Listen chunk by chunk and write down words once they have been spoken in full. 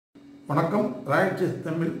வணக்கம். Royal chess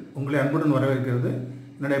Tamil உங்களை அன்புடன் வரவேற்கிறது.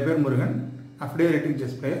 என்னுடைய பேர் Murugan. அஃப்டே rating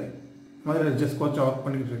chess player, Madurai chess கோச்சாக work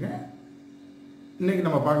பண்ணிக்கிட்டு இருக்கேன். இன்றைக்கி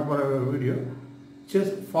நம்ம பார்க்க போகிற வீடியோ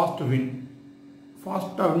செஸ் ஃபாஸ்ட் வின்.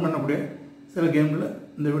 ஃபாஸ்ட்டாக வின் பண்ணக்கூடிய சில கேமில்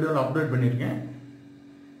இந்த வீடியோவில் அப்டேட் பண்ணியிருக்கேன்.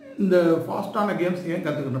 இந்த ஃபாஸ்ட்டான கேம்ஸ் ஏன்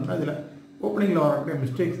கற்றுக்கணும்னா இதில் ஓப்பனிங்கில் வரக்கூடிய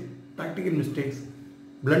மிஸ்டேக்ஸ், டாக்டிக்கல் மிஸ்டேக்ஸ்,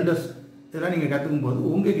 பிளண்டர்ஸ் இதெல்லாம் நீங்கள் கற்றுக்கும் போது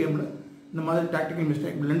உங்கள் கேமில் இந்த மாதிரி டாக்டிக்கல்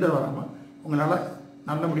மிஸ்டேக், பிளண்டர் வராமல் உங்களால்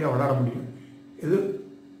நல்லபடியாக விளையாட முடியும். இது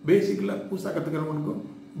பேசிக்கில் புதுசாக கற்றுக்கிறவங்களுக்கும்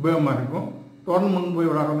உபயோகமாக இருக்கும், டோர்னமெண்ட் போய்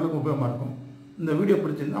விளையாடுறவங்களுக்கும் உபயோகமாக இருக்கும். இந்த வீடியோ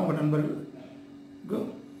பிடிச்சிருந்தால் உங்கள் நண்பர்களுக்கு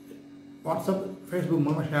வாட்ஸ்அப், ஃபேஸ்புக்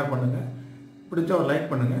மூலமாக ஷேர் பண்ணுங்கள். பிடிச்சா ஒரு லைக்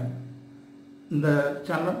பண்ணுங்கள். இந்த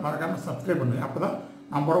சேனலை மறக்காமல் சப்ஸ்கிரைப் பண்ணுங்கள். அப்போ தான்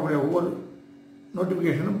நான் போடக்கூடிய ஒவ்வொரு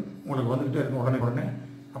நோட்டிஃபிகேஷனும் உங்களுக்கு வந்துக்கிட்டே இருக்கும் உடனே.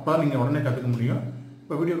 அப்போ தான் நீங்கள் உடனே கற்றுக்க முடியும்.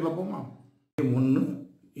 இப்போ வீடியோக்குள்ளே போமா. E1,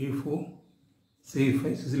 E4,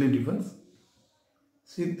 C5 Sicilian defence,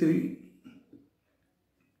 C3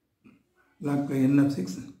 black play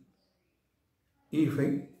NF6, E5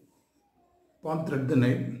 pawn thread the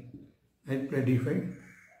knight play D5,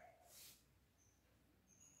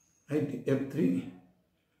 knight F3,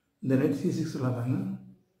 the knight C6 விளாடுறாங்க,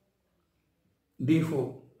 D4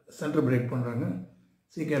 சென்டர் பிரேக் பண்ணுறாங்க,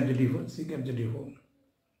 C capture D4, C capture D4.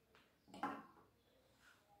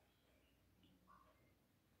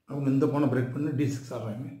 அவங்க இந்த போனை பிரேக் பண்ணி D6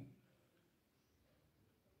 ஆடுறாங்க.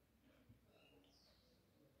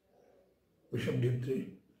 Bishop D3,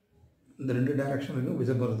 இந்த ரெண்டு டைரக்ஷனுக்கும்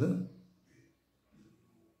bishop வருது.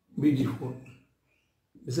 BG4,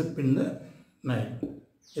 பிஷப் பின் த நைன்.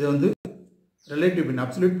 இதை வந்து ரிலேட்டிவ் பின்.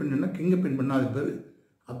 அப்சல்யூட் பின்னா கிங்கை பின் பண்ணால் அதுக்கு பேர்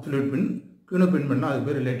அப்சல்யூட் பின், குயினை பின் பண்ணால் அதுக்கு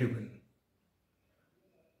பேர் ரிலேட்டிவ் பின்.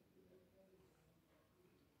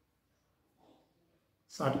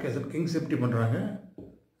 ஷார்ட் கேசல் கிங் சேஃப்டி பண்ணுறாங்க.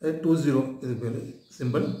 அது 2-0 இது பேர்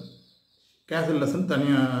சிம்பிள். கேசல் லெசன்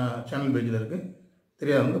தனியாக சேனல் பேஜில் இருக்குது,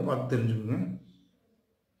 தெரியாதவங்க பார்த்து தெரிஞ்சுக்கோங்க.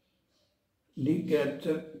 D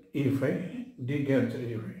capture E5, D capture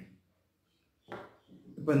E5.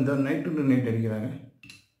 இப்போ இந்த நைட் டு நைட் அடிக்கிறாங்க.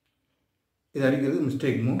 இது அடிக்கிறது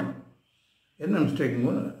மிஸ்டேக் மூவ். என்ன மிஸ்டேக்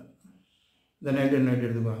மூவ்? இந்த நைட்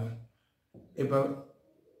எடுத்துக்குவாங்க. இப்போ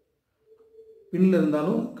பின்னில்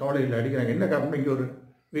இருந்தாலும் கவலை இல்லை, அடிக்கிறாங்க. என்ன காரணம்? இங்கே ஒரு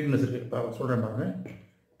வீக்னஸ் இருக்குது. இப்போ சொல்கிறேன் பாருங்கள்.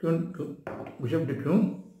 Queen to bishop to queen.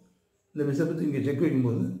 இந்த பிஷப்பு இங்கே செக்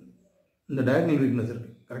வைக்கும்போது இந்த டயகனல் வீக்னஸ்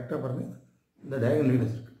இருக்குது. கரெக்டாக பாருங்கள், இந்த டயகனல்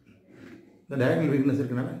வீக்னஸ் இருக்குது. இந்த டயகனல் வீக்னஸ்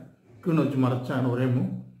இருக்கனால கியூனை வச்சு மறைச்சாங்க ஒரே மூவ்.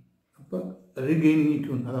 அப்போ ரீகெயினிங்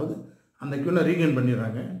கியூன், அதாவது அந்த கியூனை ரீகெயின்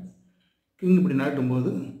பண்ணிடுறாங்க. கிங் இப்படி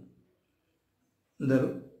நாட்டும்போது இந்த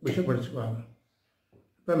பிஷப் அடிச்சுக்குவாங்க.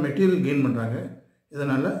 இப்போ மெட்டீரியல் கெயின் பண்ணுறாங்க.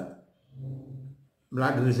 இதனால்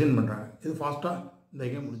பிளாக் ரிசைன் பண்ணுறாங்க. இது ஃபாஸ்ட்டாக இந்த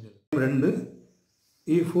கேம் முடிஞ்சது. 2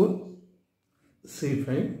 E4,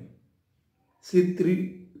 C5, C3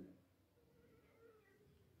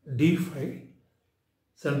 D5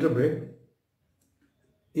 centre break,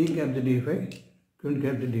 E capture D5, queen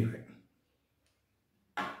capture D5,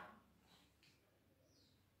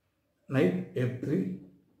 knight F3,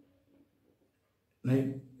 knight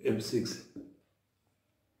F6,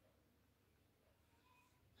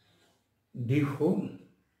 D4,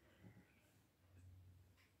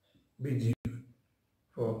 BG4,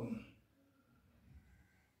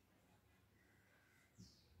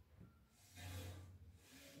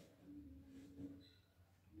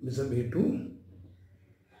 bishop A2,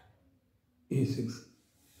 E6,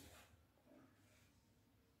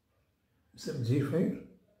 bishop G5,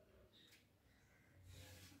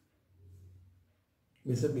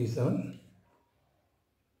 bishop E7,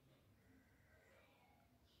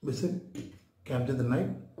 bishop capture the knight.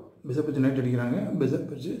 bishop வச்சு knight அடிக்கிறாங்க. bishop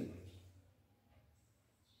வச்சு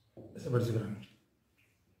bishop அடிச்சுக்கிறாங்க.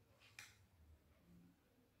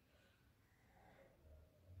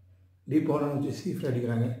 D power வச்சு C5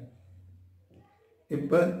 அடிக்கிறாங்க.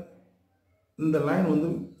 இப்போ இந்த line வந்து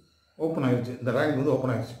open ஆகிடுச்சு. இந்த ரேங்க் வந்து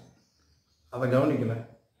ஓப்பன் ஆகிடுச்சு. அதை கவனிக்கலை.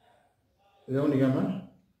 கவனிக்காமல்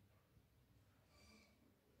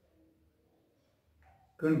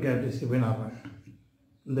குயின் கேப்சர் C5 ஆடுறாங்க.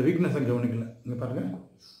 இந்த வீக்னஸை கவனிக்கலை. இங்கே பாருங்கள்,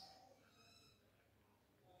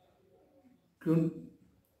 குயின்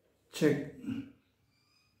செக்.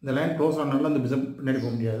 இந்த லைன் க்ளோஸ் ஆனாலும் அந்த பிஷப் பின்னாடி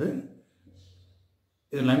போக முடியாது.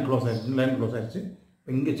 இது லைன் க்ளோஸ் ஆகிடுச்சு. இப்போ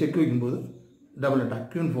இங்கே செக் வைக்கும்போது டபுள் அட்டாக்,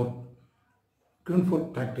 Queen 4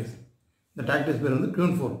 டாக்டிஸ். இந்த டாக்டிஸ் பேர் வந்து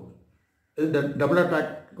Queen 4. இது டபுள்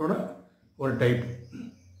அட்டாக்கோட ஒரு டைப்.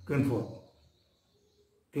 Queen 4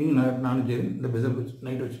 கிங் நானும் சரி, இந்த பிஷப் வச்சு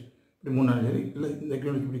நைட் வச்சு இப்படி 3 நாளும் சரி, இல்லை இந்த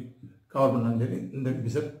கியூன் வச்சு இப்படி கவர் பண்ணாலும் சரி, இந்த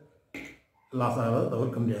பிஷப் லாஸ் ஆகாத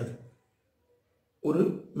தவிர்க்க முடியாது. ஒரு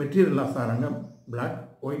மெட்டீரியல் லாஸ் ஆகிறாங்க. பிளாக்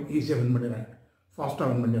ஒயிட் ஈஸியாக வின் பண்ணிடுறாங்க, ஃபாஸ்ட்டாக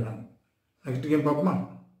வின் பண்ணிடுறாங்க. நெக்ஸ்ட் கேம் பார்ப்போமா?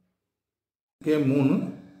 Game 3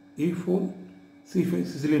 E4 C5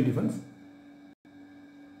 Sicilian defense,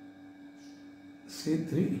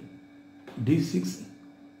 C3 D6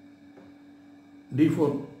 D4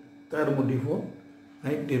 third move D4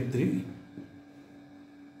 knight F3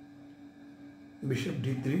 bishop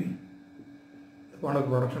D3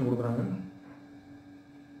 பானுக்கு production கொடுக்குறாங்க.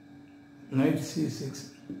 knight C6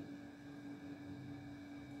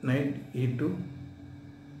 knight E2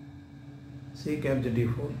 C capture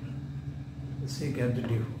D4 C capture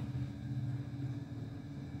D4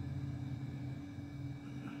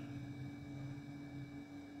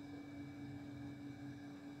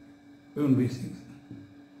 pawn B6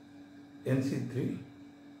 NC3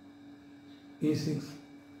 E6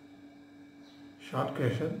 short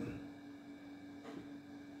castle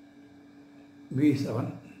B7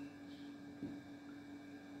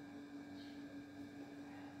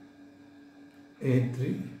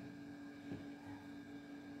 A3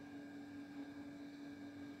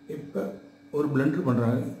 இப்போ ஒரு blender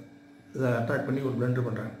பண்ணுறாங்க. இதை attack பண்ணி ஒரு blender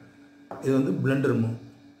பண்ணுறாங்க. இது வந்து பிளண்டர் மூவ்.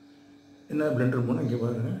 என்ன பிளண்டர் மூவ்னா இங்கே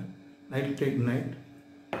பாருங்கள். நைட் டேக் நைட்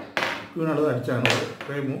குயினால தான் அடித்தாங்க.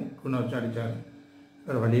 ட்ரை மூவ் குயினை வச்சு அடித்தாங்க.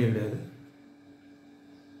 வேறு வழியே கிடையாது.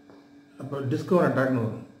 அப்போ டிஸ்கவர் அட்டாக்னு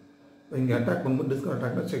வரும். இப்போ இங்கே அட்டாக் பண்ணும்போது டிஸ்கவர்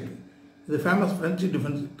அட்டாக்னா செக். இது ஃபேமஸ் ஃப்ரெஞ்சு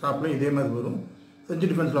டிஃபென்ஸ் ட்ராப்லையும் இதே மாதிரி வரும். ஃப்ரெஞ்சு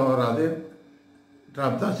டிஃபென்ஸில் வர அதே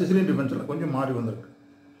ட்ராப் தான் சிசிலியன் டிஃபென்ஸில் கொஞ்சம் மாறி வந்திருக்கு.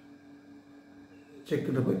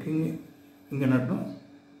 செக்கிட்ட போய் கிங் இங்கே நட்டணும்.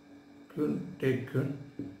 Queen take queen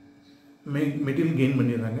material gain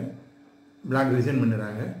பண்ணிடுறாங்க. பிளாக் ரிசைன்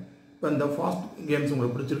பண்ணிடுறாங்க. இப்போ இந்த ஃபாஸ்ட் கேம்ஸ்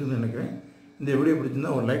உங்களுக்கு பிடிச்சிருக்குன்னு நினைக்கிறேன். இந்த வீடியோ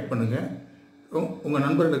பிடிச்சிருந்தால் ஒரு லைக் பண்ணுங்கள். உங்கள்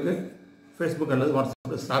நண்பர்களுக்கு ஃபேஸ்புக் அல்லது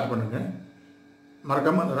வாட்ஸ்அப்பில் ஸ்டார்ட் பண்ணுங்கள்.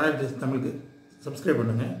 மறக்காமல் ராயல் செஸ் தமிழுக்கு சப்ஸ்கிரைப்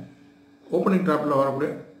பண்ணுங்கள். ஓப்பனிங் ட்ராப்பில்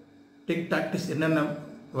வரக்கூடிய டாக்டிக்ஸ் என்னென்ன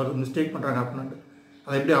மிஸ்டேக் பண்ணுறாங்க அப்படின்ட்டு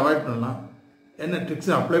அதை எப்படி அவாய்ட் பண்ணலாம், என்ன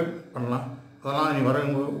ட்ரிக்ஸை அப்ளை பண்ணலாம், அதெல்லாம் நீ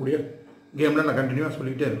வரக்கூடிய கேமில் நான் கண்டினியூவாக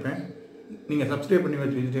சொல்லிகிட்டே இருப்பேன். நீங்கள் சப்ஸ்கிரைப் பண்ணி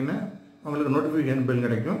வச்சுக்கிட்டிங்கன்னா உங்களுக்கு நோட்டிஃபிகேஷன் பெல்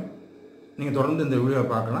கிடைக்கும். நீங்கள் தொடர்ந்து இந்த வீடியோவை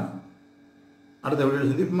பார்க்கலாம். அடுத்த வீடியோ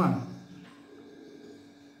சந்திப்போமா?